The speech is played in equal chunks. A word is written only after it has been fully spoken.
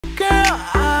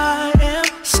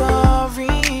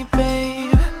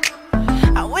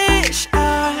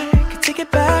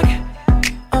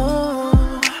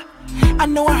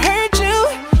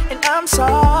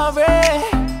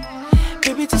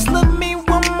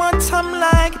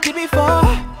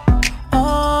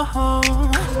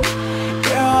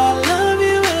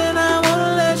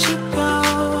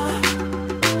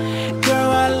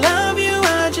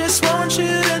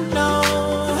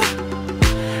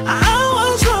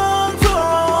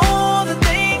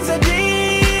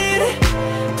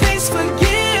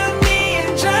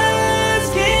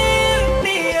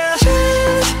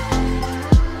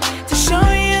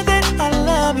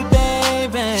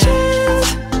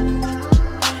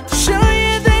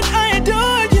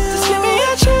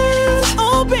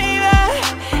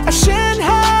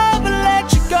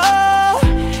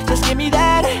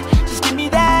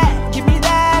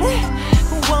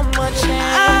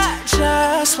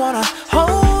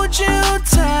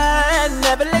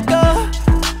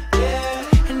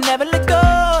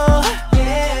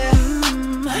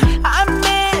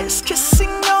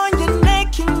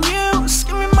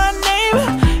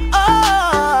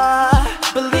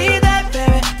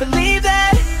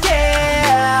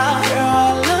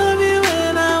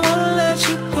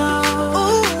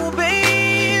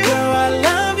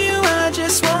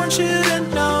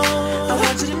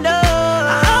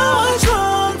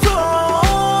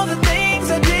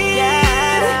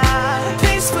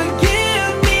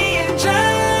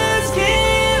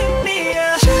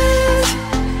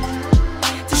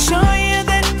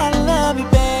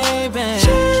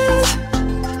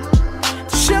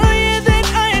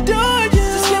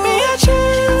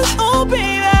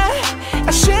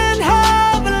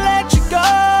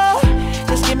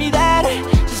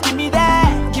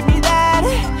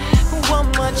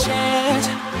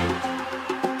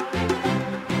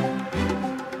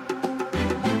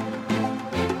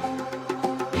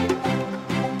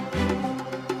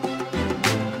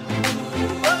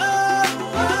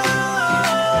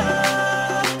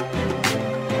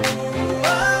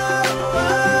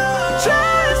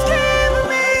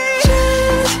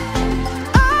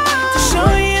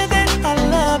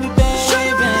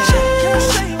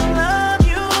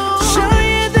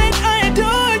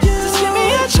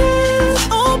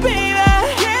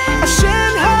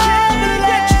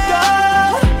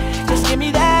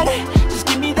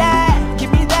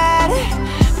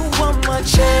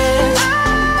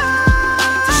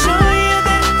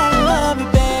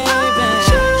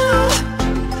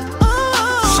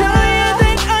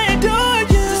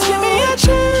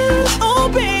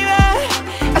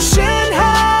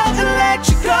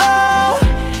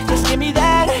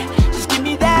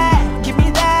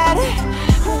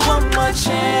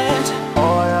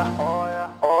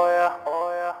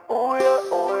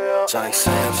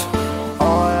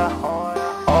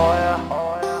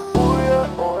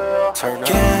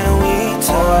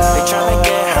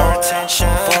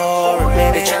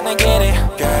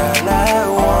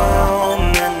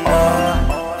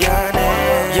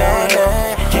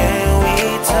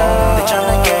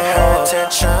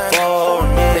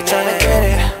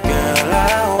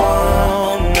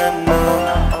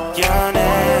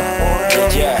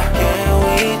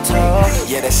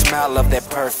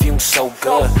perfume so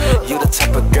good. You the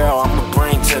type of girl I'ma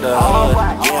bring to the hood.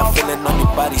 Yeah, I'm feeling on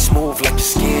your body smooth like your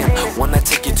skin. When I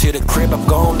take you to the crib, I'm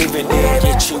gon' leave it in.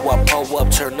 Get you up, pull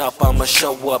up, turn up, I'ma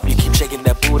show up. You keep shaking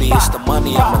that booty, it's the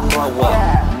money I'ma throw up.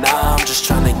 Nah, I'm just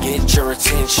tryna get your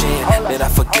attention. Did I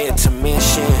forget to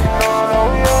mention?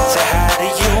 So how do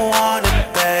you want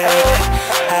it, baby?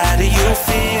 How do you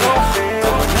feel?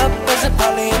 Going up as a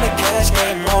poly in the cash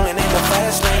game, rolling in the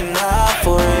fast lane, not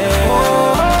for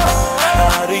real.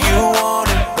 How do you want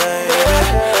it, baby?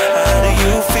 How do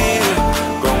you feel?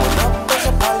 Growing up as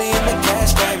a poly in the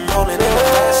cash game, rolling in the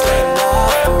fast lane,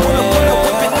 not for real.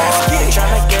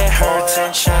 Tryna get her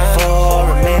attention for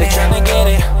a minute. Tryna get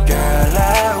it, girl.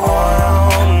 I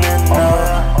wanna know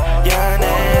your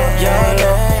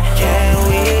name. Can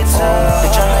we talk? They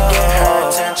tryna get her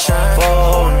attention for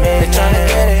a minute. They tryna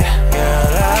get it,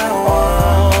 girl. I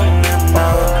wanna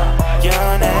know your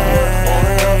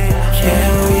name. Can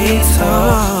we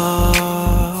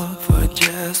talk for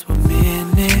just 1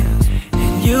 minute?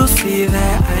 And you'll see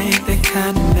that I ain't that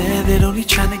kind of man that only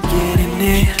tryna get in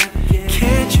it.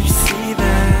 Can't you see that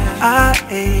I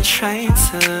ain't trying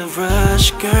to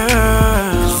rush, girl?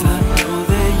 'Cause I know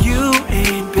that you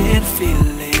ain't been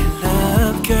feeling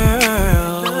love,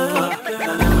 girl.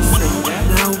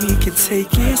 Now we can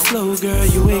take it slow, girl.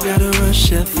 You ain't gotta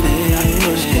rush a thing.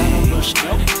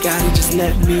 Gotta just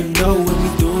let me know when we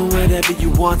doing whatever you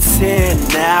want. Say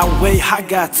now, wait, I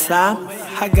got time.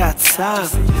 I got time.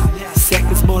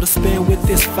 Seconds more to spend with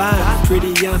this fine,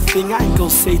 pretty young thing. I ain't gon'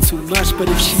 say too much, but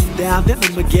if she's down, then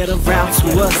I'ma get around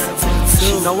to us.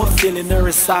 She know I'm feeling her,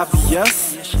 it's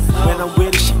obvious. When I'm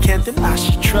with her, she can't deny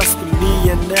she trusting me,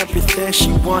 and everything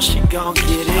she wants, she gon'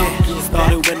 get in.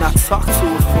 Started when I talked to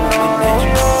her for a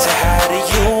minute. So how do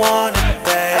you want it,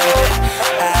 baby?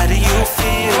 How do you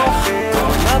feel?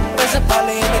 Growing up as a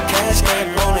poly in the cash game,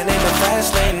 rolling in the fast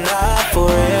lane, not for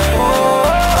real.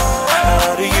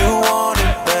 How do you want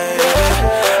it, baby?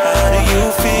 How do you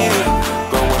feel?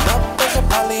 Growing up as a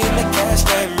poly in the cash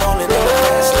game, rolling in the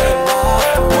fast lane, not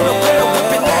for real.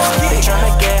 They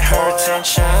tryna get her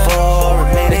attention for a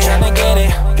minute. They tryna get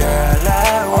it, girl.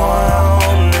 I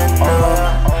wanna know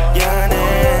your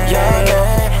name.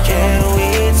 Can we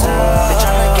talk? They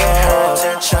tryna get her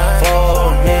attention for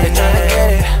a minute. They tryna get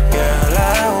it, girl.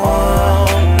 I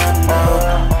wanna know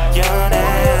your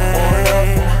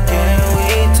name. Can we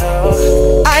talk?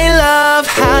 I love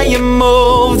how you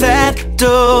move that,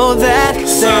 do that,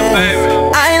 that.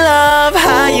 I love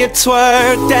how you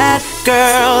twerk that,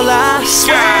 girl, I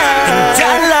swear. And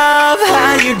I love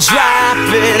how you drop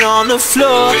it on the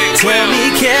floor. Tell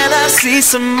me, can I see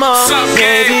some more,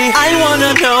 baby? I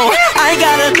wanna know, I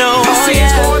gotta know. This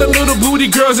is for the little booty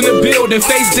girls in the building.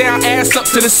 Face down, ass up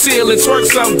to the ceiling. Twerk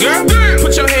some, girl.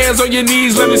 Put your hands on your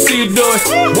knees, let me see you do it.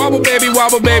 Wobble, baby,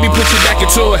 put your back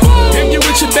into it. If you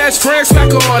with your best friend,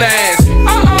 smack on the ass.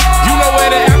 You know where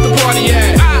the after party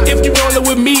at. If you rollin'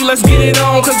 with me, let's get it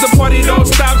on. Cause the party don't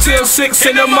stop till 6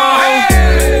 in the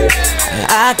morning.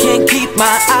 I can't keep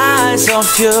my eyes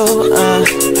off you,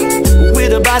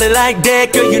 with a body like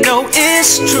that, girl, you know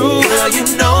it's true. Girl, you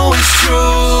know it's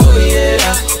true,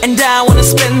 yeah. And I wanna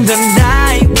spend the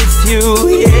night with you,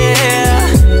 yeah.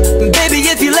 Baby,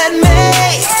 if you let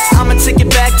me, I'ma take you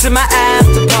back to my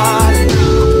after party.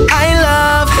 I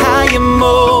love how you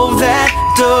move that,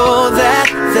 do that,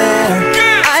 there.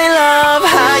 I love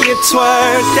how you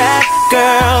twerk that,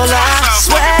 girl, I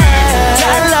swear.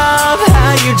 I love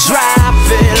how you drop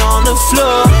it on the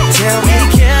floor. Tell me,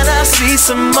 can I see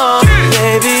some more,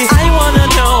 baby? I wanna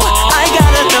know, I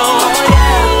gotta know,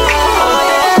 yeah.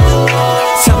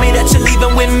 Tell me that you're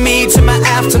leaving with me to my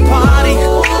after party,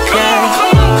 yeah.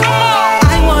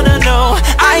 I wanna know,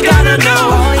 I gotta know,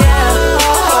 yeah.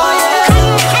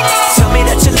 Tell me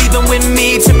that you're leaving with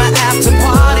me to my after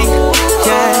party,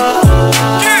 yeah.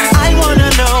 I wanna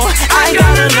know, I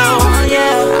gotta know,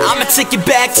 yeah. I'ma take you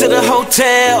back to the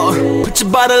hotel. Put your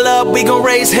bottle up, we gon'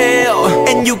 raise hell.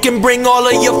 And you can bring all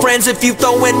of your friends. If you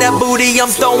throwin' that booty, I'm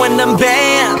throwing them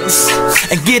bands.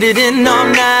 And get it in all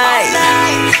night.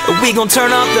 We gon'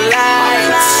 turn off the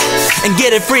lights and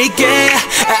get it freaky.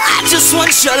 I just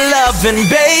want your lovin',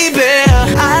 baby.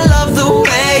 I love the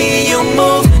way you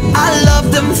move, I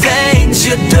love them things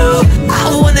you do.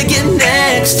 I wanna get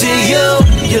next to you,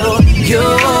 you.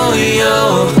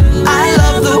 I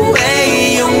love the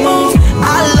way you move,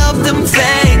 I love them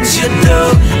things you do.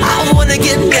 I wanna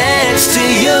get next to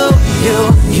you,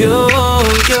 you.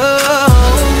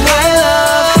 I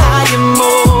love how you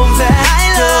move that, I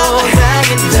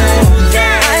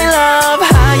love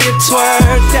how you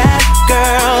twerk that,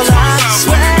 girl, I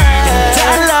swear.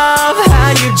 I love how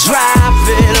you drop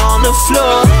it on the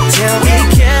floor. Tell me,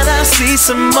 can I see some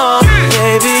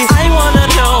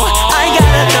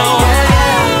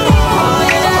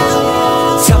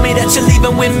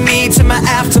with me to my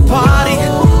after party?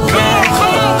 Yeah.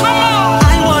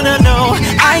 I wanna know,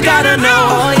 I gotta know,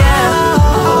 oh yeah.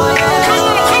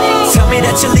 Tell me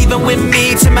that you're leaving with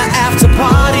me to my after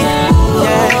party.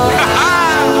 Yeah.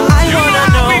 I wanna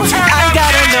know, I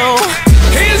gotta know.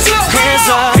 Hands up, hands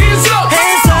up, hands up,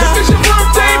 hands up. If it's your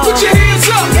birthday, put your hands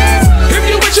up. If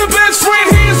you with your best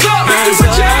friend, hands up. If you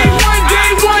with your A1,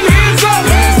 day one, hands up.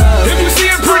 If you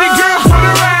see a pretty girl, put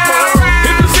her out.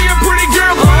 If you see a pretty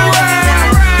girl, put her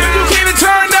out. If you keep it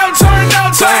turned up, turned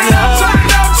up, turned up,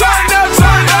 turned up, turned up,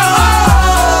 turned up.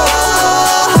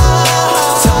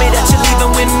 Tell me that you're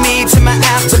leaving with me to my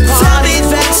after party.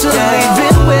 Tell me that you're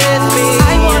leaving with me.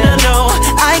 I wanna know,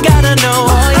 I gotta know,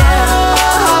 oh yeah.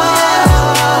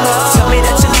 Tell me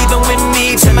that you're leaving with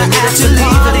me to my after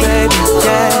party, baby.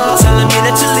 Yeah. Telling me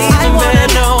that you're leaving, I wanna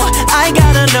know, I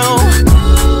gotta know.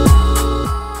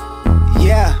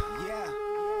 Yeah,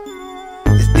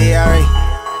 it's DRE.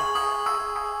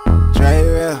 Dre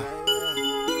real.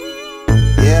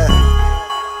 Yeah.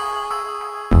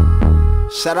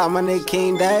 Shout out my nigga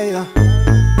King Dale.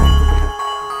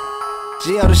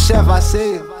 Gio the chef, I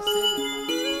see you.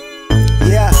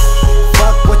 Yeah.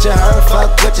 Fuck what you heard, fuck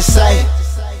what you say.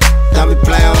 Don't be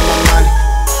playing with my money.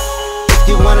 If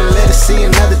you wanna let it see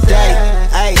another day,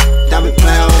 hey, don't be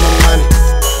playing with my money.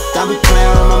 Don't be playing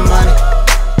with my money.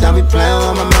 Don't be playing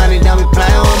with my money. Don't be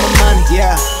playing with my money.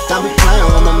 Yeah. Don't be playing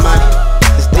with my money.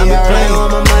 Don't be playing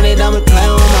with my money. Don't be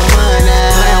playing with my money.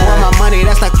 Playing with my money,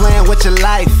 that's like playing with your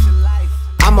life.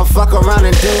 I'ma fuck around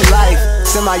and do life.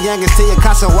 Send my youngest to your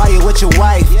casa while you with your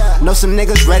wife. Know some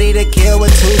niggas ready to kill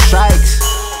with 2 strikes.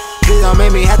 Please don't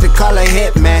make me have to call a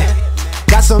hitman.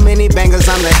 Got so many bangers,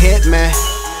 I'm the hitman.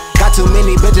 Got too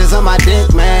many bitches on my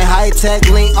dick, man. High tech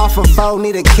link off a phone,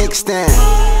 need a kickstand.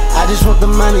 I just want the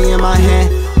money in my hand.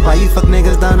 Why you fuck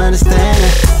niggas don't understand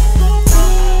it?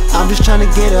 I'm just tryna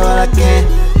get it while I can.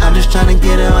 I'm just tryna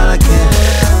get it while I can.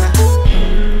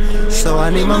 So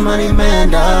I need my money, man,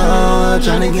 dawg.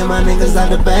 Tryna get my niggas out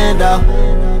the bando.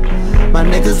 My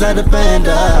niggas out the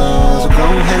bando. So go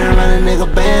ahead and run a nigga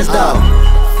bands, though.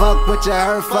 Fuck what you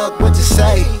heard, fuck what you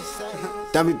say.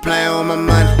 Don't be playing with my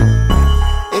money.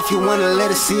 If you wanna let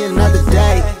it see another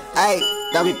day, ayy,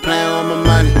 don't be playing with my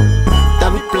money.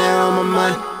 Don't be playing with my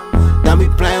money. Don't be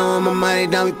playing with my money.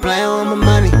 Don't be playing with my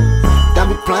money. Don't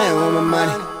be playing with my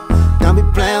money. Don't be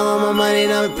playing with my money.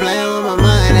 Don't be playing with my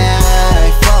money.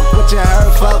 Ay, fuck what you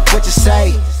heard, fuck what you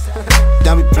say.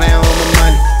 Don't be playing with my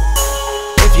money.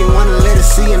 If you wanna let it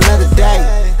see another day,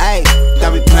 ayy,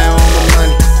 don't be playing with my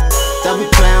money. Don't be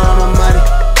playing with my money.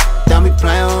 Don't be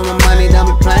playing with my money. Don't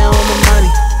be playing with my money.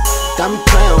 Don't be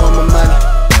playing with my money.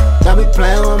 Don't be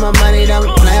playing with my money. Don't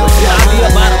be playing with my money. I be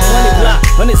about a money block,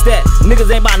 honey stat. Niggas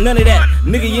ain't about none of that.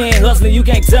 Nigga, you ain't hustling, you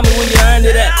can't tell me when you earned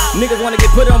it at. Niggas wanna get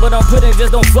put on, but don't put in,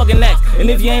 just don't fucking act. And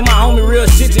if you ain't my homie, real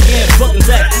shit, you getting fucking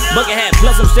taxed. Bucket hat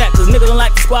plus some shack, cause niggas don't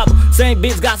like to squabble. Same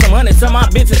bitch got some honey, turn my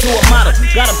bitch into a model.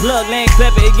 Got a plug, they ain't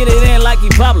clap it, get it in like he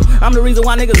Pablo. I'm the reason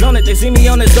why niggas on it, they see me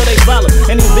on it, so they follow.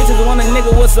 And these bitches want a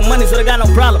nigga with some money, so they got no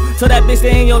problem. So that bitch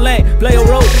stay in your lane, play a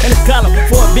role in this column.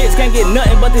 For a bitch can't get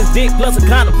nothing but this dick plus a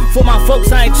condom. For my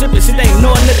folks, I ain't tripping, shit they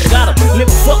know a nigga got em.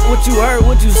 Nigga, fuck what you heard,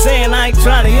 what you saying, I ain't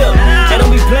trying to hear. They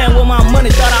don't be playing with my money,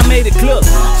 thought I made it clear.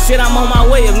 Shit, I'm on my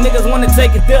way if niggas wanna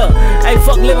take it there. Hey,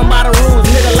 fuck living by the rules,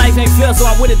 nigga, life ain't fair. So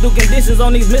I'm with it through conditions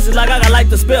on these missions like I got like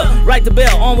to spell. Right to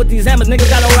bell, on with these hammers, niggas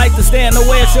got no right to stand. No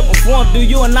way a shit perform, do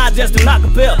you and not just to knock a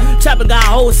bell. Trapping got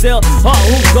wholesale,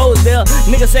 who goes there?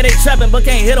 Niggas say they trapping but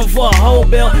can't hit them for a whole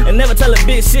bell. And never tell a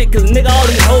bitch shit, cause nigga all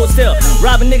these hoes tell.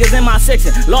 Robbing niggas in my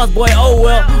section, lost boy, oh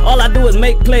well. All I do is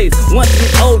make plays, once you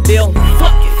old deal.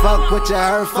 Fuck it. Fuck what you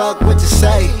heard, fuck what you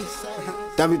say.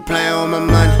 Don't be playing with my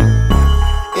money.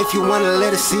 If you wanna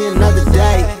let it see another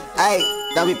day, ayy,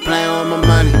 don't be playing with my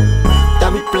money.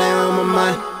 Don't be playing with my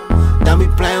money. Don't be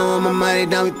playing with my money.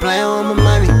 Don't be playing with my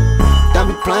money. Don't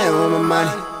be playing with my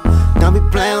money. Don't be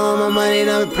playing with my money.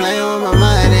 Don't be playing with my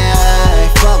money. Ay,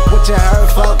 fuck what you heard,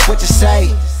 fuck what you say.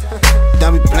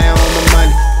 Don't be playing with my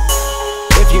money.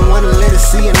 If you wanna let it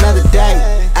see another day,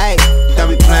 ayy, don't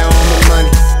be playing with my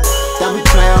money. Don't be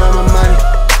playing with my money.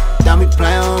 Don't be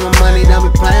playing with my money. Don't be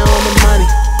playing with my money.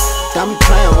 Don't be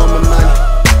playing with my money.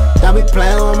 Don't be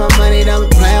playing with my money. Don't be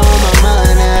playing with my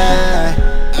money.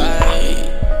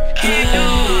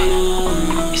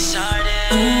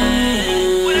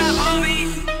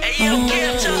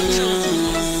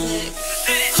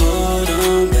 Hold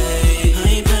on, babe, I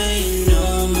ain't playing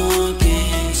no more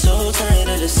games. So tired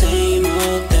of the same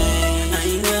old thing. I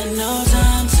ain't got no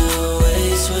time to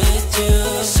waste with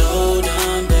you. So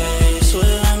done, babe,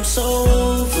 swear I'm so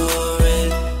over it.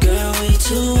 Girl, we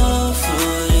too old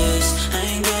for this. I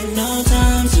ain't got no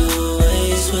time to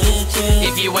waste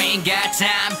ain't got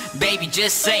time, baby,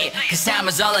 just say it. Cause time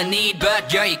is all I need,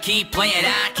 but girl, you keep playing.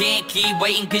 I can't keep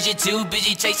waiting cause you're too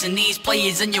busy chasing these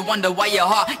players. And you wonder why your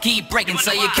heart keep breaking.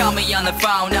 So you call me on the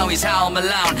phone, always home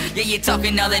alone. Yeah, you're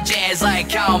talking all the jazz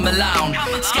like Carl Malone.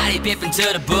 Scottie Pippen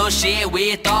to the bullshit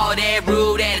with all that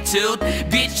rude attitude.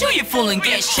 Bitch, you fooling,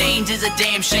 get changed is a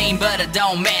damn shame, but it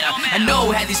don't matter. I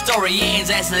know how this story ends,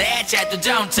 that's that chapter,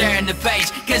 don't turn the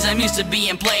page. Cause I'm used to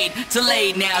being played too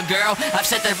late now, girl. I've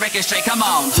set the record straight, come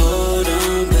on. Hold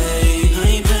on, babe, I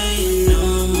ain't playing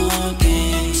no more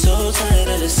games. So tired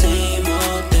of the same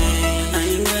old thing. I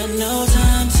ain't got no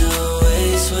time to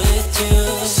waste with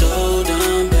you. So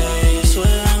done, babe,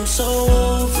 swear I'm so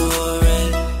over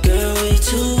it. Girl, we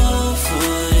too old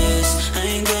for this. I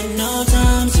ain't got no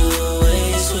time to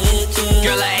waste with you.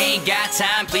 Girl, I ain't got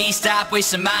time, please stop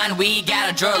wasting mine. We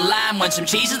gotta draw a line, want some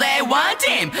cheese or that wine.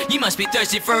 Damn, you must be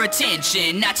thirsty for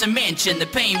attention. Not to mention the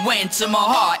pain went to my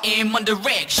heart in one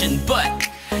direction. But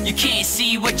you can't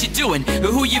see what you're doing or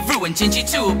who you ruined. Since you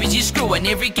too busy screwing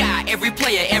every guy, every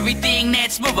player, everything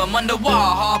that's moving. Underwater,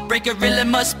 heartbreaker really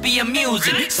must be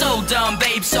amusing. So dumb,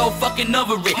 babe, so fucking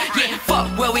over it. Yeah,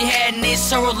 fuck what we had in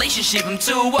this whole relationship. I'm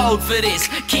too old for this,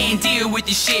 can't deal with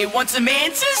this shit. Want some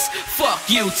answers? Fuck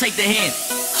you, take the hint.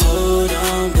 Hold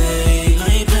on, babe, I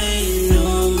ain't playing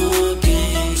no more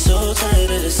games. So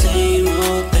tired of the same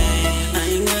old thing. I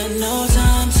ain't got no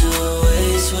time to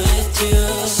waste with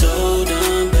you. So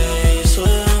done, babe,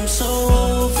 swear I'm so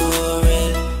over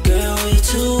it. Girl, we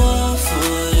too old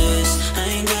for this. I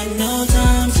ain't got no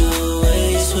time to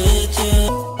waste with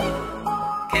you.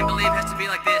 Can't believe it has to be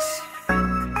like this.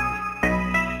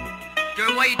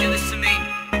 Girl, why you do this to me?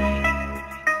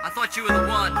 I thought you were the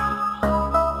one.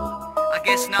 I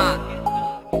guess not.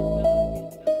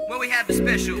 What we have is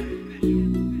special.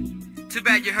 Too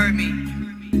bad you hurt me.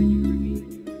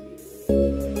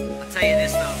 I'll tell you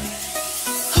this though.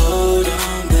 Hold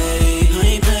on, babe, I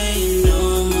ain't playing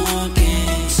no more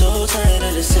games. So tired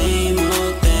of the same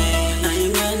old thing. I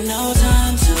ain't got no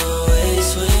time to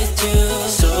waste with you.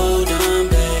 So done,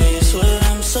 babe, swear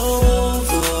I'm so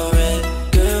over it.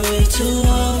 Girl, we too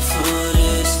old for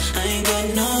this. I ain't got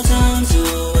no time to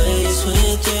waste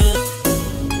with you.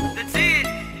 That's it.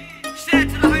 Shout out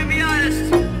to the homie artist.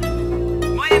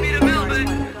 Miami to Melbourne.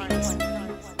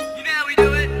 You know how we do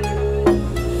it.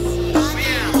 We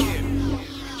out.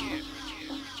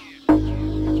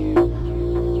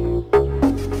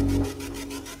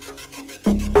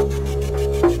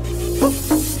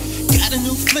 Got a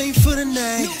new flame for the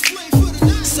night.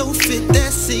 So fit,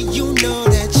 that's it, you know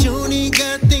that you ain't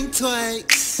gotta think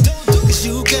twice. Cause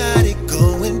you got it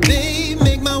going, babe.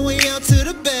 Make my way out to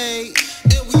the bay.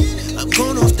 I'm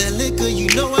going off that liquor, you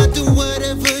know I do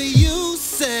whatever you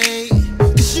say.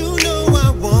 Cause you know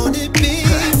I want it,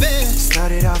 baby.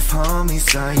 Started off homies,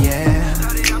 so yeah.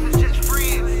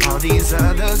 All these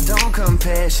others don't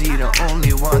compare. She the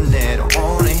only one that I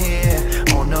wanna hear.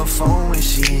 On the phone when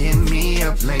she hit me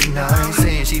up late night,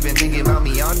 saying she been thinking about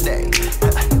me all day.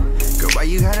 Girl, why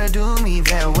you gotta do me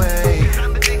that way?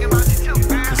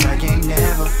 Cause I ain't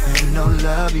never had no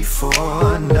love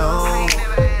before, no.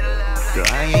 Girl,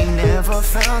 I ain't never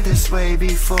felt this way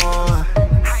before.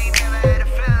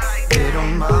 Little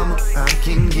mama, I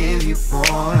can give you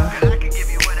more.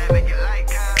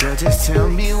 Girl, just tell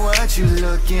me what you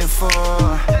looking for.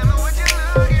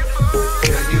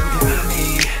 Girl, you got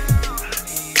me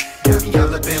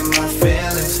all up in my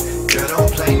feelings. Girl,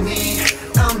 don't play me,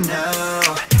 oh no.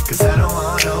 Cause I don't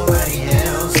want nobody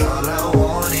else. All I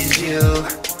want is you.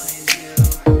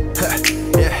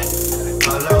 Yeah,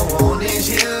 all I want is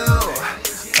you.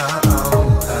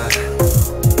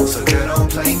 So girl, don't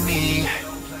play me.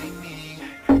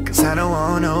 Cause I don't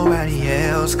want nobody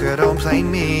else. Girl, don't play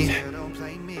me.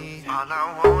 All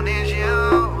I want is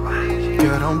you.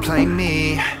 Girl, don't play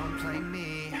me.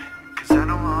 Cause I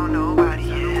don't want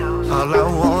nobody else. All I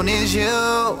want is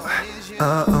you.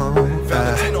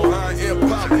 Valentino high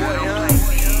hip-hop boy,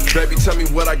 huh? Baby, tell me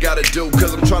what I gotta do,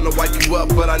 cause I'm tryna wipe you up,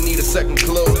 but I need a second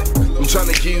clue. I'm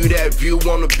tryna give you that view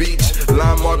on the beach,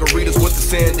 lime margaritas with the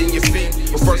sand in your feet.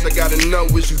 But first I gotta know,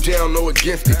 is you down or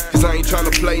against it? Cause I ain't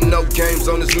tryna play no games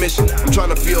on this mission. I'm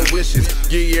tryna feel wishes,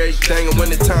 give you everything, and when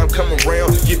the time come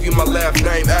around, give you my last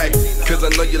name, ayy. Cause I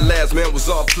know your last man was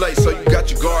off play, so you got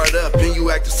your guard up and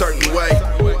you act a certain way.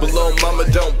 But little mama,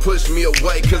 don't push me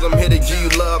away, cause I'm here to give you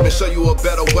love and show you a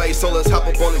better way. So let's hop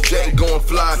up on the jet and go and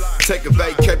fly. Take a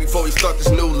vacay before we start this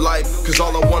new life. Cause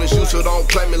all I want is you, so don't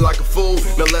play me like a fool.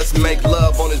 Now let's make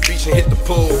love on this beach and hit the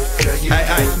pool. Girl, you got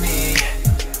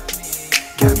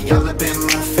me all up in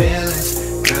my feelings.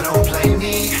 Girl, don't play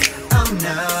me, oh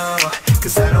no.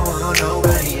 Cause I don't want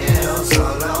nobody else.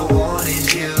 All I want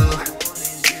is you.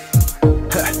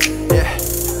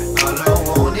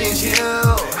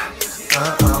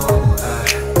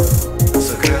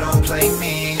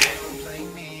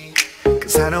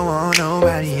 I don't want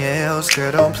nobody else.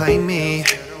 Girl, don't play me.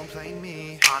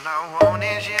 All I want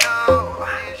is you.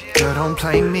 Girl, don't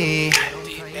play me.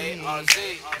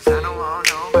 'Cause I don't want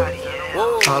nobody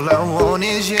else. All I want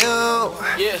is you.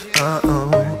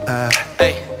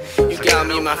 Hey, you got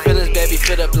me in my feelings, baby,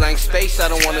 fill up blank space. I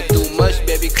don't wanna do much,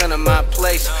 baby, come to my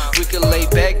place. We can lay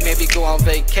back, maybe go on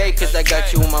vacay, cause I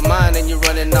got you in my mind and you're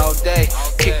running all day.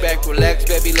 Kick back, relax,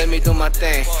 baby, let me do my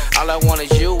thing. All I want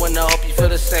is you and I hope you feel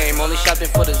the same. Only shopping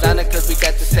for designer cause we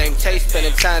got the same taste.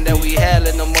 Spending time that we had,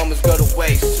 let no moments go to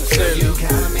waste. Sincerely. You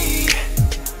got me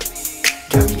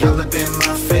all up in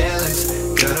my feelings.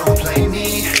 Girl, don't play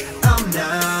me, oh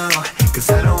no. Cause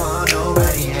I don't want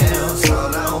nobody else.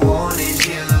 All I want is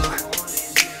you.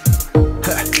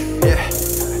 Yeah,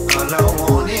 all I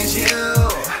want is you.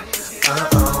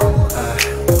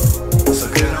 So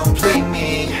girl, don't play me.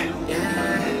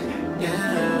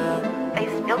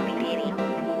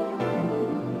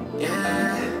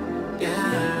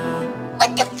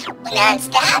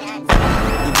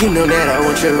 You know that I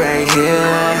want you right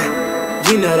here.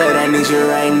 You know that I need you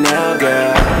right now,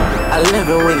 girl. I love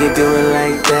it when you do it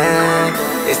like that.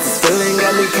 It's this feeling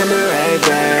got me coming right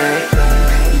back.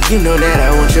 You know that I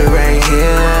want you right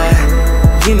here.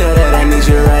 You know that I need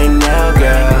you right now,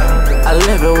 girl. I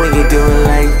love it when you do it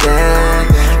like that.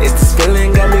 It's this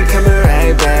feeling got me coming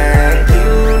right back.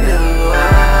 You know I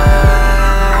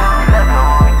love it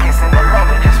when we kissing, I love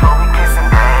it just when we kissing,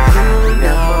 baby. You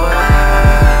know I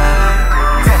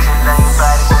touching down your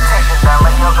body, touching down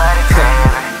like your body,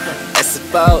 baby. That's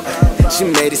about, she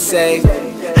made it safe.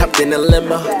 Hopped in a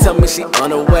limo, told me she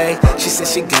on her way. She said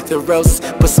she got the roast,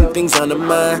 put some things on her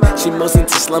mind. She moves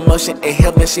into slow motion,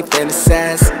 inhale and she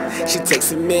fantasize. She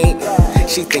texting me,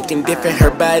 she thinking different.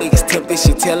 Her body is tempted,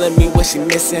 she telling me what she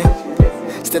missing.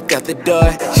 Stepped out the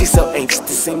door, she so anxious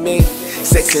to see me.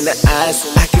 Sex in her eyes,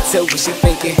 I can tell what she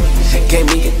thinking. Gave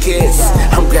me a kiss,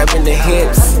 I'm grabbing the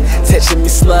hips. Touching me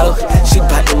slow, she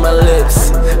biting my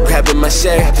lips. Grabbing my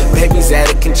shirt, baby's out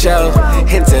of control.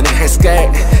 Hands under her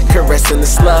skirt, caressing the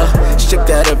slow. Stripped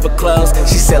out of her clothes,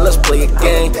 she said let's play a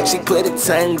game. She put a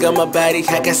tongue on my body,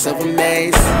 I got so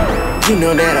amazed. You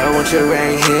know that I want you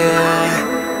right here.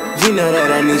 You know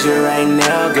that I need you right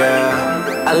now, girl.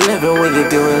 I love it when you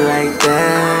do it like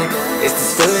that. It's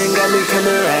this feeling got me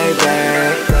coming right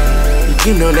back.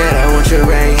 You know that I want you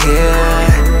right here.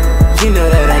 You know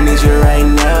that I need you right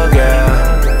now, girl.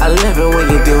 I love it when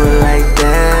you do it like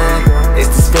that. It's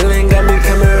this feeling got me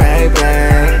coming right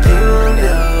back. You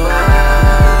know I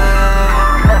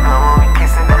love it when we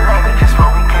kissing, I love it just when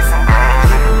we kissing,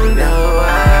 baby. You know I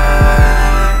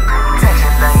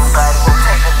touching down your body,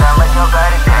 touching down like your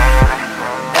body, baby.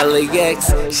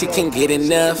 LAX, she can't get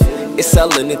enough. It's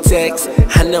all in the text.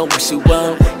 I know what she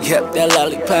want. Yep, that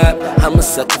lollipop. I'm a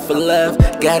sucker for love.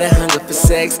 Got a hunger for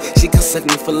sex. She gon' suck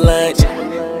me for lunch.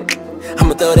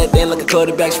 I'ma throw that thing like a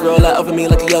quarterback. She roll out over me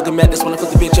like a yoga mat. Just wanna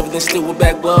flip the bitch over, then steal her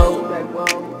back. Whoa.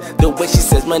 The way she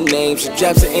says my name, she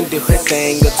drops it and do her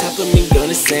thing. On top of me doing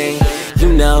the same.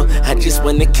 You know, I just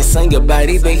wanna kiss on your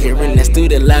body. They hearing us through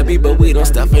the lobby, but we don't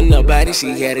stop for nobody.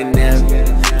 She had enough.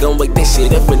 Gon' wake that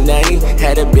shit up for 90.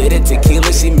 Had a bit of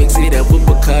tequila, she mix it up with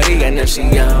Bacardi. I know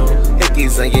she on.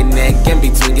 Hickeys on your neck and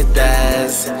between your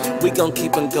thighs. We gon'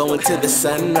 keep on going till the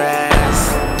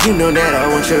sunrise. You know that I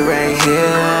want you right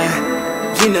here.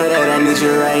 You know that I need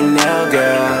you right now,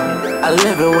 girl. I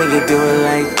love it when you do it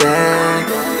like that.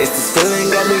 It's this feeling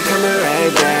got me coming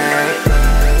right back.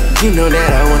 You know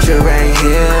that I want you right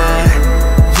here.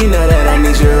 You know that I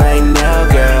need you right now,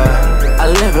 girl. I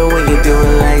love it when you do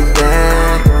it like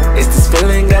that. It's this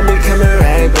feeling got me coming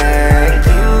right back.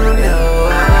 You know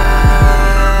I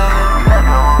love it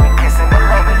when we kissing, I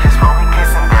love it just when we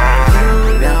kissing, baby.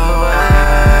 You know I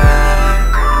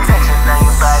touching down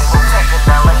your body, touching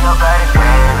down like your body,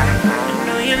 baby. You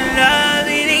know you love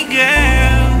it,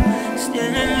 girl.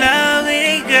 Still in love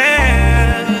with it,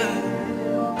 girl.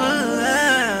 Ooh.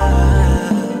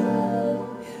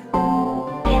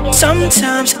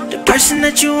 Sometimes the person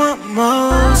that you want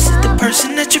most is the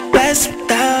person that you're best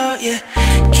without, yeah.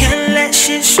 Can't let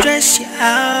shit stress you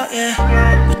out, yeah.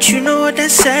 But you know what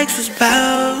that sex was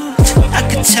about. I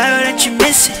could tell that you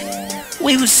miss it.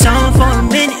 We was on for a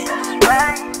minute.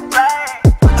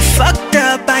 I fucked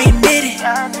up, I admit it.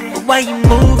 But why you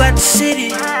move out the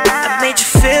city? I made you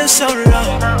feel so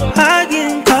low. Heart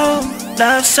getting cold,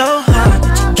 love so hard,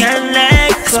 but you can't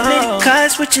let go. Split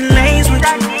cars, switching lanes with you.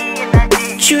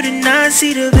 You did not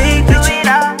see the big picture.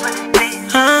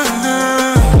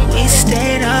 We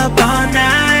stayed up all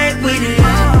night with it.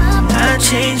 I'll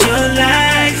change your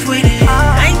life with it.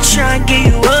 I ain't tryna get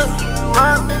you up,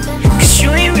 cause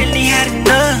you ain't really had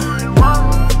enough.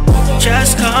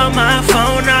 Just call my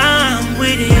phone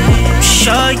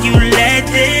sure you let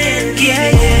them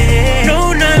get it.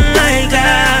 No, not like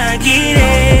I get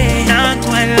it, not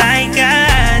quite like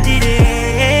I did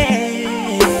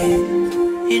it.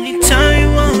 Anytime you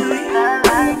want me,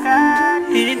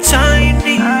 anytime you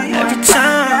need me, every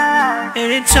time,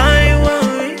 anytime you want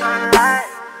me.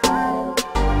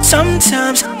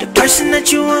 Sometimes the person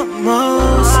that you want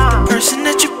most, the person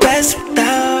that you're best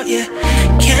without, yeah.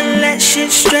 Can't let shit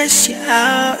stress you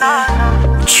out,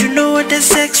 yeah. But you know what that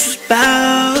sex was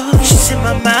about. She's in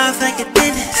my mouth like a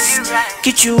dentist,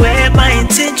 get you where my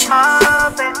intentions.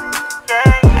 I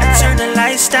turn the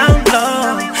lights down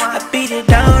low, I beat it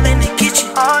down in the kitchen.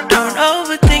 Don't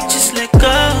overthink, just let go.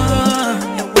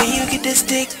 And when you get this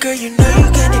dick, girl, you know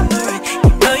you can't ignore it. You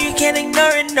know you can't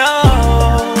ignore it, no.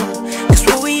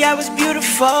 I was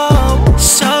beautiful,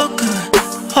 so good,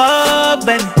 oh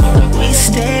baby. We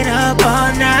stayed up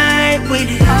all night with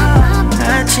it.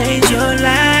 I changed your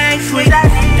life with it. I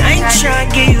ain't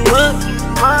tryna get you up,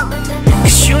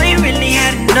 cause you ain't really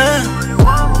had enough.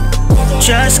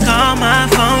 Just call my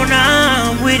phone,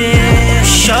 I'm with it.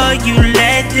 Sure you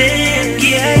let them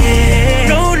get it.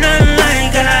 No, not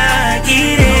like I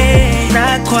get it,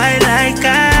 not quite like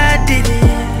I did it.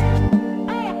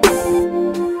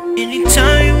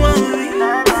 Anytime you want me,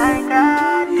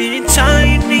 anytime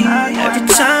you need me, every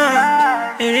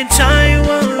time, anytime you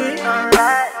want me.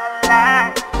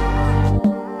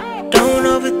 Don't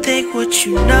overthink what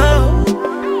you know.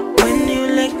 When you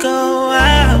let go,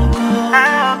 I'll go.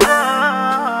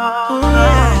 Ooh,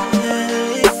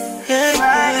 yeah,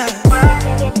 yeah, yeah.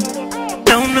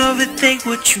 Don't overthink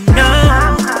what you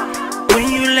know. When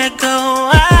you let go,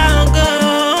 I'll go.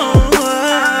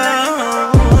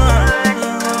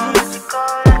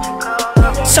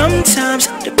 Sometimes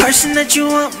the person that you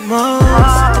want most,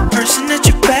 the person that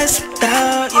you're best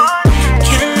without, yeah.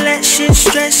 Can't let shit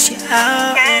stress you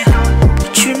out, yeah.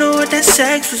 But you know what that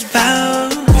sex was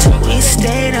about. We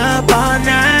stayed up all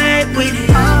night with it.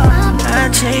 I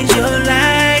changed your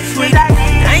life with it.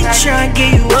 I ain't tryna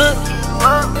get you up,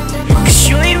 cause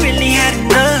you ain't really had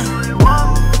enough.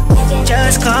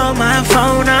 Just call my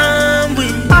phone, I'm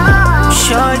with it. I'm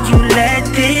sure you let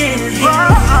this hit.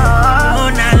 No,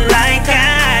 not like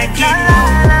I get it,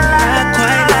 not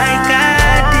quite like I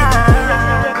did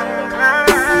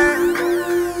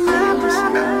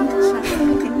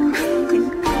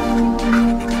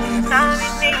Now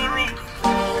you need me,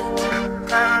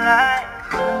 alright.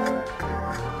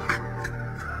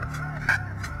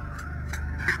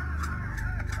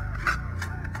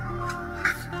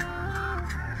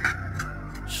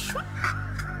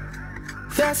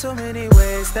 There's so many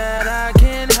ways that I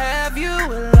can have you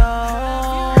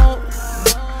alone.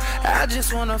 I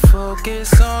just wanna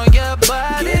focus on your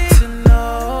body. Get to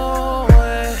know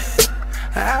it.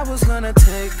 I was gonna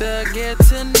take the get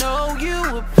to know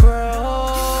you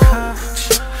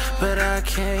approach, but I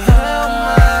can't help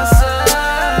myself.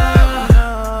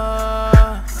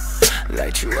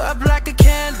 Light you up like a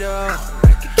candle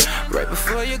right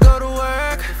before you go to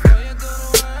work.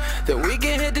 Then we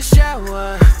can hit the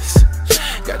showers.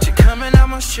 Got you coming out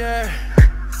my shirt.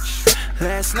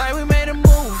 Last night we made a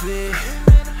movie.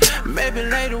 Maybe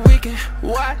later we can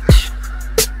watch,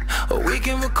 or we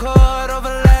can record over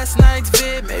last night's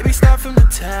vid. Maybe start from the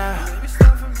top.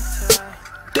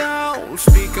 Don't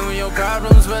speak on your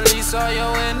problems, release all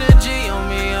your energy on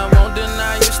me. I won't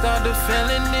deny you start to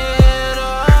feeling it.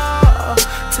 Oh,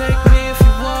 take me if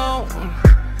you want.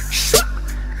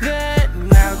 Then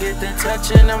I'll get the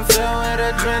touching, I'm filled with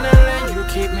adrenaline. You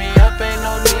keep me up, ain't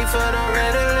no need for the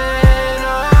Ritalin. Oh,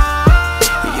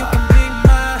 you can be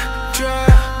my drug,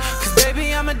 cause baby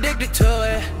I'm addicted to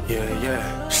it. Yeah, yeah.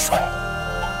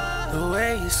 The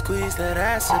way you squeeze that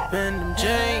ass up in them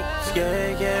jeans.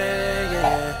 Yeah, yeah,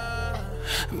 yeah.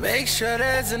 Make sure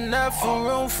there's enough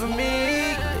room for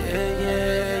me. Yeah,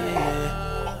 yeah,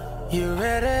 yeah. You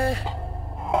ready?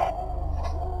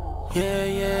 Yeah,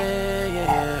 yeah,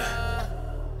 yeah.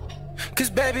 Cause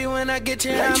baby when I get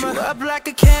you, light you up like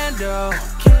a candle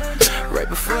right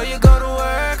before you go to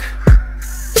work.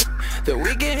 Then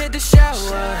we can hit the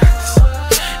showers.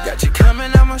 Got you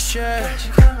coming out my shirt.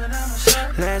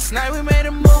 Last night we made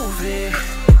a movie.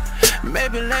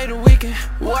 Maybe later we can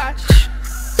watch,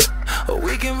 or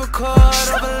we can record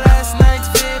over last night's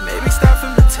vid. Maybe start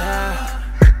from the top.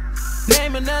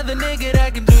 Name another nigga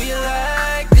that can do you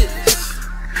like this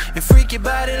and freak your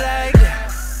body like that.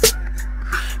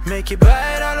 Make you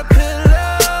bite all the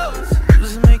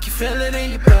pillows, make you feel it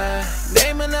in your back.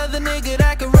 Name another nigga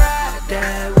that can ride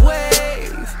that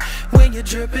wave when you're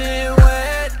dripping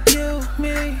wet. You,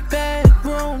 me,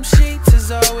 bedroom sheets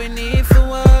is all we need for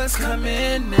what's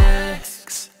coming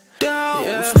next.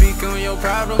 Don't speak on your your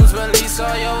problems, release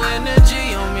all your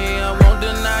energy on me. I won't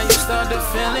deny you started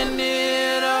feeling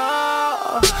it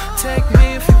all. Take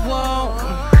me if you want.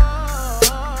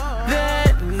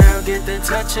 Then now get the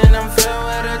touching, I'm filled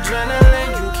with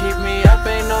adrenaline. You keep me up,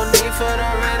 ain't no need for the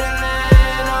Ritalin.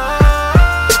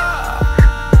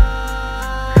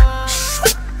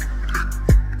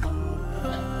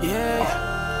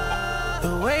 Yeah,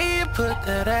 the way you put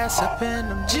that ass up in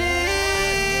them jeans.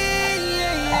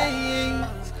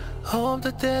 Hope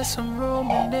that there's some room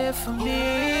in there for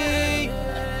me.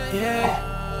 Yeah.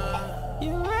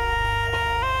 You ready?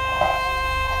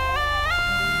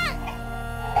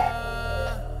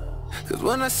 Cause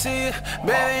when I see you,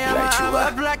 baby, I'm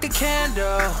up like a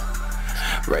candle.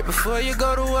 Right before you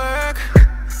go to work,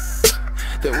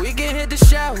 then we can hit the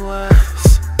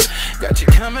showers. Got you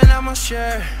coming out my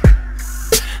shirt.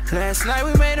 Last night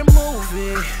we made a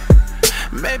movie.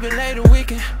 Maybe later we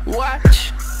can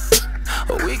watch,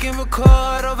 or we can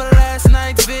record over last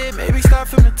night's vid. Maybe start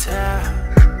from the top.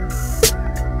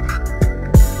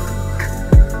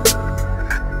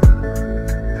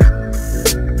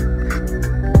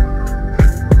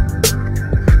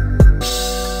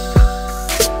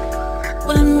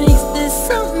 What makes this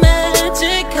so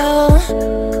magical?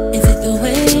 Is it the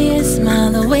way you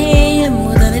smile, the way you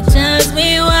move that it drives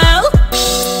me wild?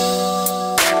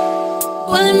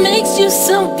 What makes you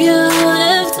so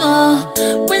beautiful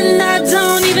when I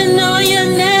don't even know your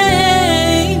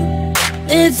name?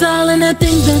 It's all in the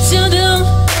things that you do.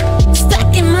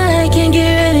 Stuck in my head, can't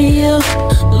get rid of you.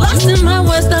 Lost in my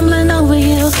words, stumbling over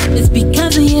you. It's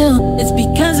because of you, it's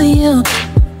because of you.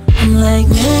 I'm like,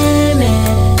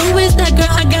 man, who is that girl?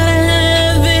 I gotta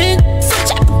have it. So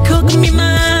tropical, give me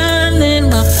my island,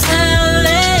 my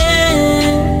island.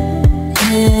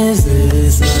 Is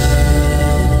this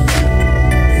love?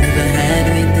 Never had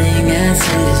anything as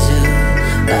sweet as you.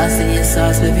 Lost in your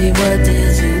sauce, baby, what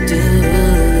did you do?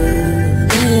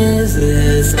 Is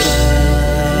this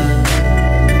love?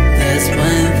 There's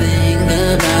one thing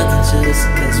about the juice,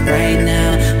 cause right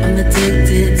now I'm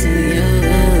addicted to you.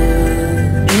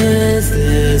 Is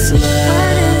this love?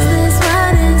 What is this?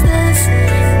 What is this?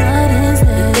 What is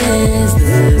this? Is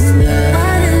this love?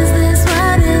 What is this?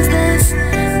 What is this?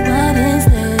 What is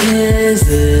this? Is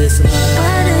this love?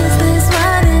 What is this?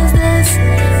 What is this?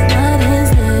 What is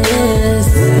this? Is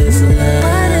this love?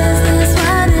 What is this?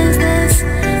 What is this?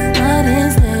 What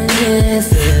is this? Is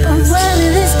this? But where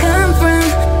did this come from?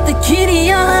 The key to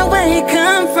your heart, where it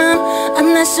come from? I'm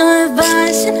not sure if I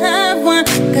should have one,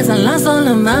 cause I lost all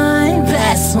of my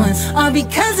best ones, all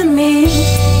because of me.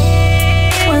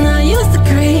 When I used to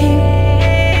creep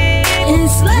in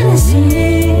slot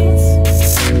machines,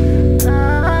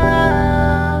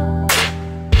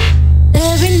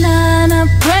 every night I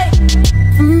pray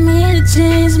for me to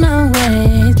change my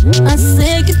ways. I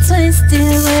sick of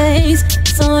twisted ways,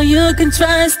 so you can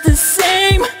trust the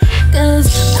same. Cause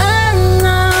I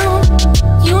know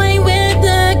you ain't with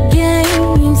the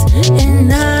games,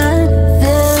 and I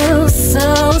feel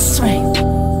so strange.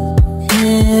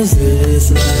 Is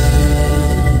this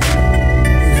love?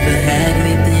 Never had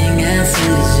anything as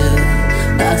sweet as you.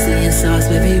 Lost in your sauce,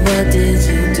 baby, what did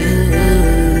you do?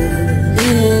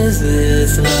 Is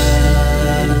this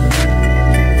love?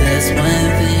 There's one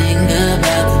thing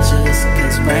about the juice,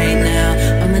 cause right now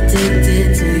I'm addicted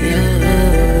to you.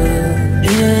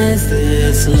 Is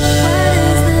this love? What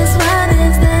is this? What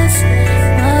is this?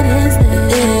 What is this?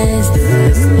 Is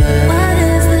this love? What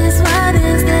is this? What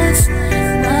is this?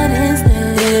 What is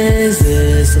this? Is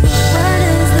this love? What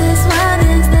is this? What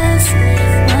is this?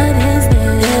 What is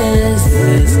this? Is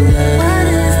this love? What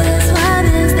is this? What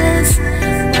is this?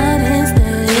 What is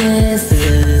this? Is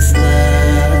this love?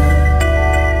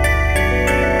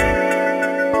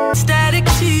 Static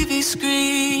TV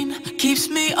screen keeps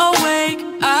me awake.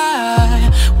 I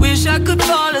wish I could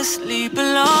fall asleep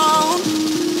alone.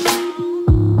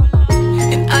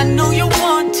 And I know you're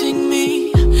wanting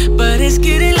me, but it's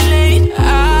getting late.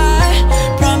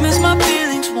 I promise my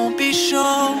feelings won't be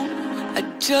shown. I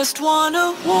just want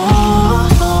a warm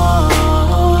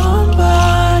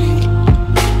body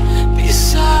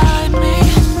beside me.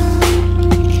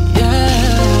 Yeah,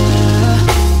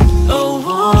 a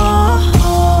warm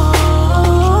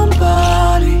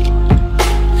body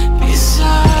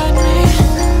beside me.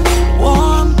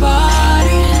 Warm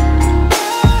body.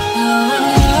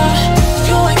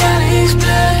 You ain't gotta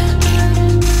explain.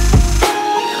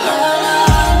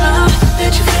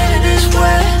 That you feeling this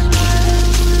way.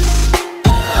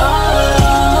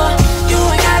 You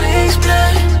ain't gotta explain.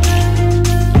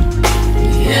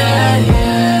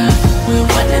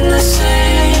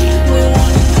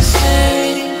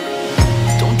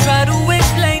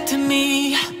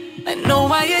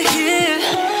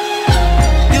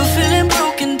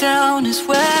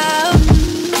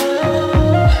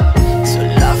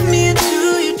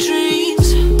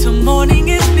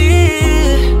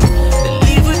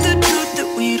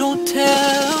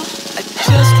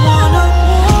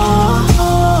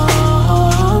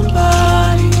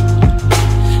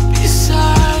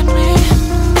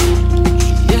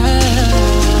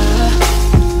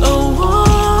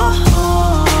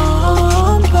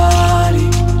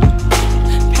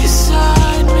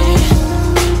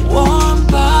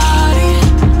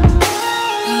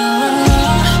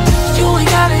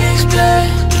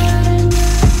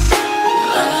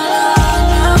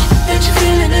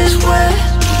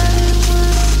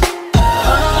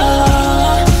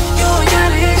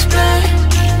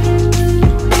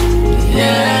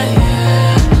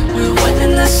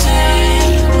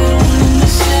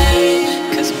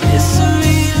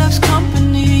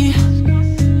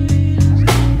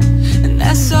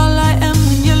 that's all I am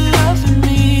when you're loving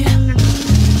me.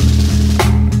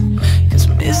 'Cause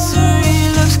misery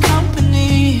loves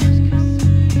company,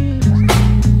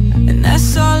 and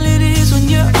that's all it is when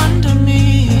you're under me.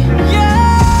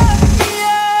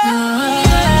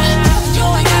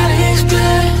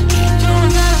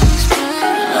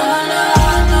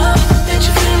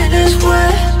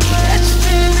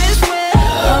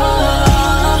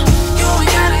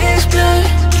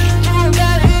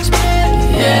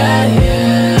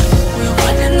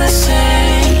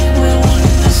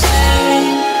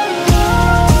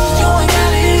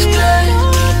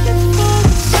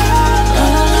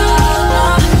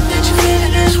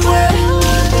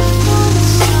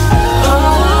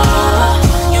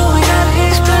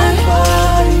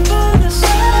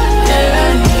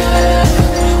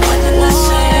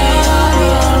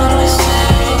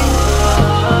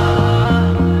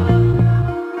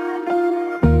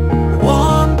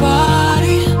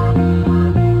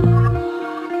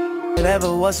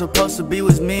 Whatever was supposed to be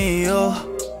was me, yo.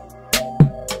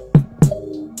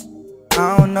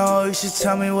 I don't know, you should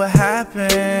tell me what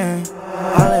happened.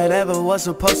 All that ever was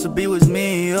supposed to be was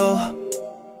me, yo.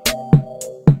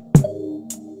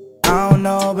 I don't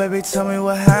know, baby, tell me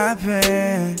what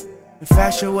happened.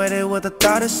 Infatuated with the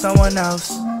thought of someone else,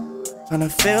 trying to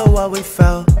feel what we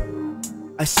felt.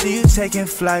 I see you taking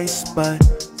flights, but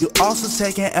you also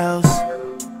taking L's.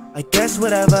 I guess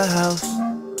whatever helps.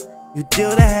 You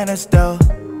deal the hand us though.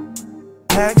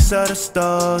 Packs of the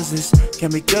stores, this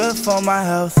can be good for my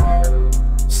health.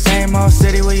 Same old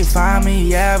city where you find me,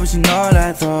 yeah, but you know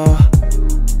that though.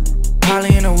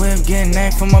 Holly in a whip, getting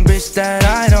named from a bitch that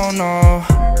I don't know.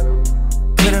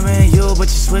 Could've been you, but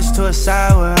you switched to a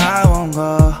side where I won't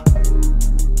go.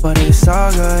 But it's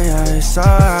all good, yeah, it's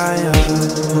alright, yeah.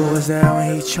 Who was there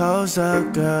when he chose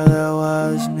up, girl, that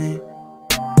was me.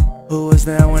 Who was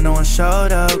there when no one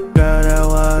showed up, girl, that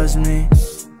was me.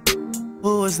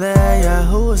 Who was there, yeah,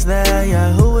 who was there,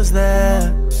 yeah, who was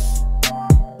there?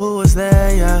 Who was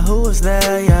there, yeah, who was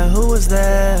there, yeah, who was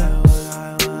there?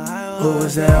 Who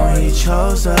was there when he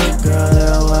chose up, girl,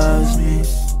 that was me.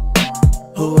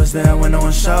 Who was there when no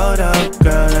one showed up,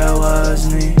 girl, that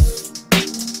was me.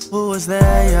 Who was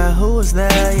there, yeah, who was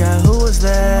there, yeah, who was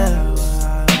there?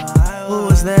 Who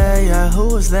was there, yeah, who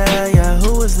was there, yeah,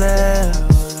 who was there?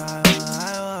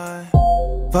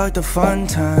 Fuck the fun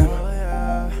time,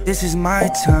 this is my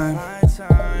time.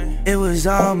 It was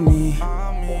all me,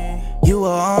 you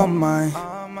were all mine.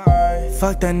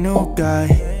 Fuck that new guy,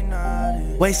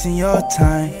 wasting your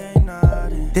time.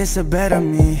 This a better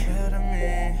me,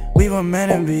 we were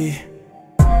meant to be.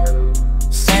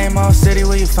 Same old city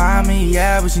where you find me,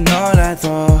 yeah, but you know that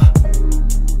though.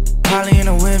 Holly in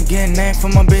a whip, getting named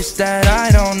from a bitch that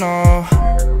I don't know.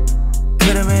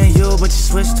 Could've been you, but you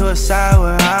switched to a side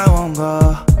where I won't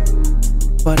go.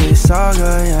 But it's all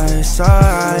good, yeah, it's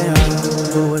alright, yeah.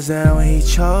 Who was there when he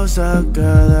chose up,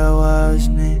 girl, that was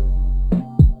me.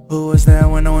 Who was there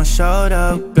when no one showed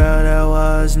up, girl, that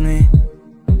was me.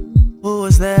 Who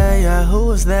was there, yeah, who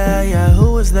was there, yeah,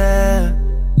 who was there?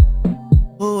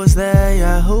 Who was there,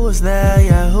 yeah, who was there,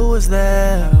 yeah, who was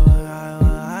there?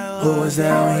 Who was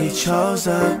there when he chose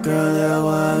up, girl, that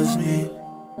was me.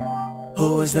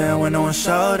 Who was there when no one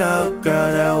showed up,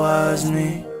 girl, that was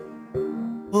me.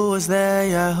 Who was there,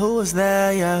 yeah, who was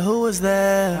there, yeah, who was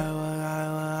there?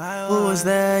 Who was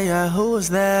there, yeah, who was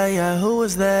there, yeah, who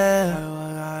was there?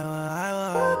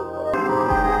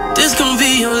 This gon'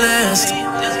 be your last.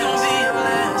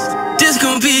 This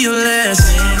gon' be your last.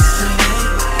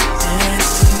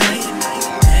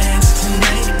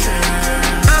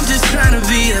 I'm just trying to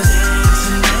be a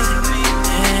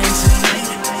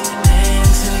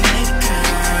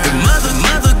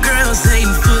mother girls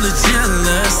hating full of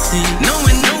jealousy.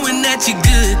 Knowing that you're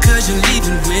good cause you're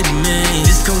leaving with me.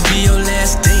 This gon' be your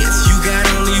last dance, you got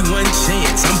only one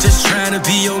chance. I'm just trying to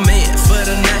be your man for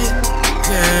the night,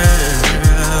 girl.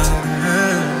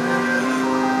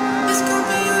 This gon'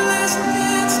 be your last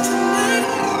dance tonight.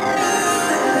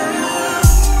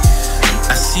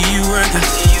 I see you working,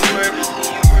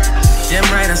 damn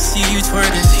right I see you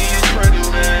twerking.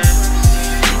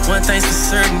 One thing's for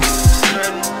certain,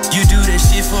 you do that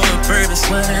shit for a purpose.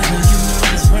 Whatever you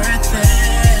know is worth it.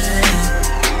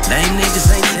 Lame niggas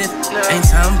ain't tip, ain't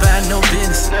talking about no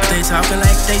business. They talking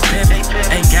like they pimpin',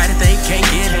 ain't got it, they can't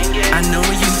get it. I know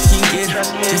you can get it.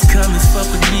 Just come and fuck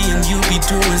with me and you'll be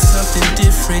doing something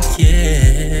different,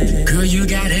 yeah. Girl, you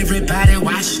got everybody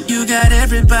watching. You got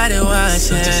everybody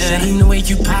watching. Such a shame the way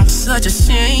you pop, such a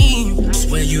shame.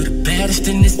 Swear you the baddest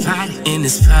in this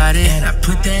party, and I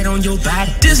put that on your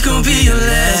body. This gon' be your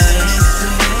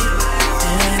last.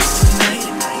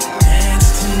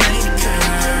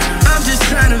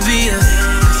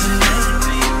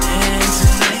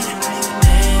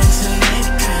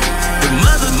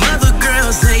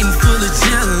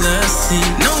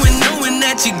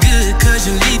 cause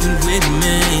you're leaving with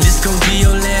me. This gon' be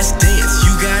your last dance,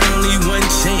 you got only one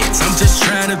chance. I'm just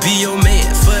trying to be your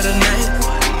man for the night,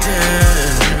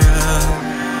 girl.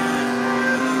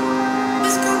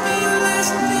 This gon' be your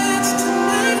last dance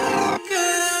tonight,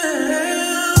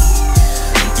 girl.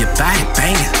 Your body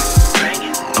banging,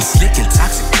 I'm slick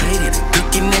intoxicated.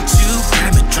 Looking at you,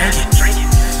 got me drinking.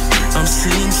 I'm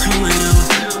seeing through you.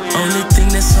 Only thing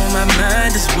that's on my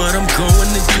mind is what I'm going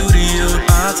to do to you.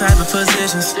 All type of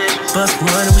positions, bust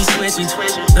one and we switching.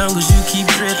 Long as you keep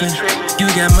dripping, you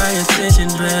got my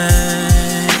attention,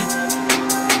 babe.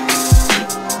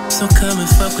 So come and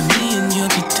fuck with me and you'll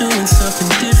be doing something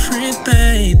different,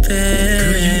 baby.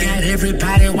 Girl, you got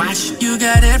everybody watching. You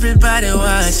got everybody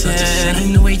watching. Such a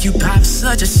shame the way you pop,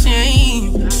 such a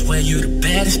shame. I swear you the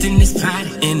baddest in this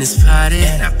party,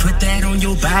 and I put that on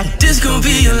your body. This gon'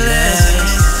 be your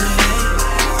last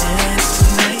dance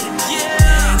tonight,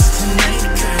 dance tonight,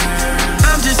 girl.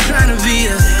 I'm just trying to be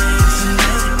a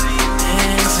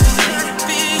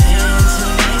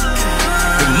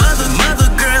mother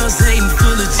girls hating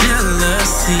full of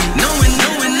jealousy.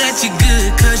 Knowing that you're good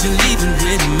cause you're leaving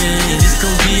with me. This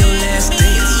gon' be your last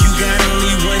dance, you got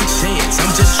only one chance.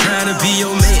 I'm just trying to be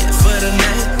your man for the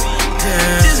night,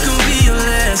 girl. This gon' be your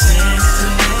last dance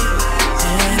tonight,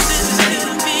 dance tonight,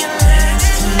 dance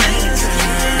tonight,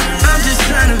 girl. I'm just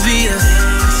trying to be a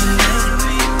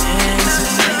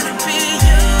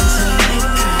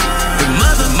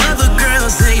mother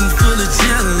girls hating full of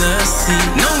jealousy.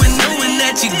 Knowing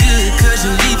that you're good cause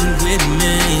you're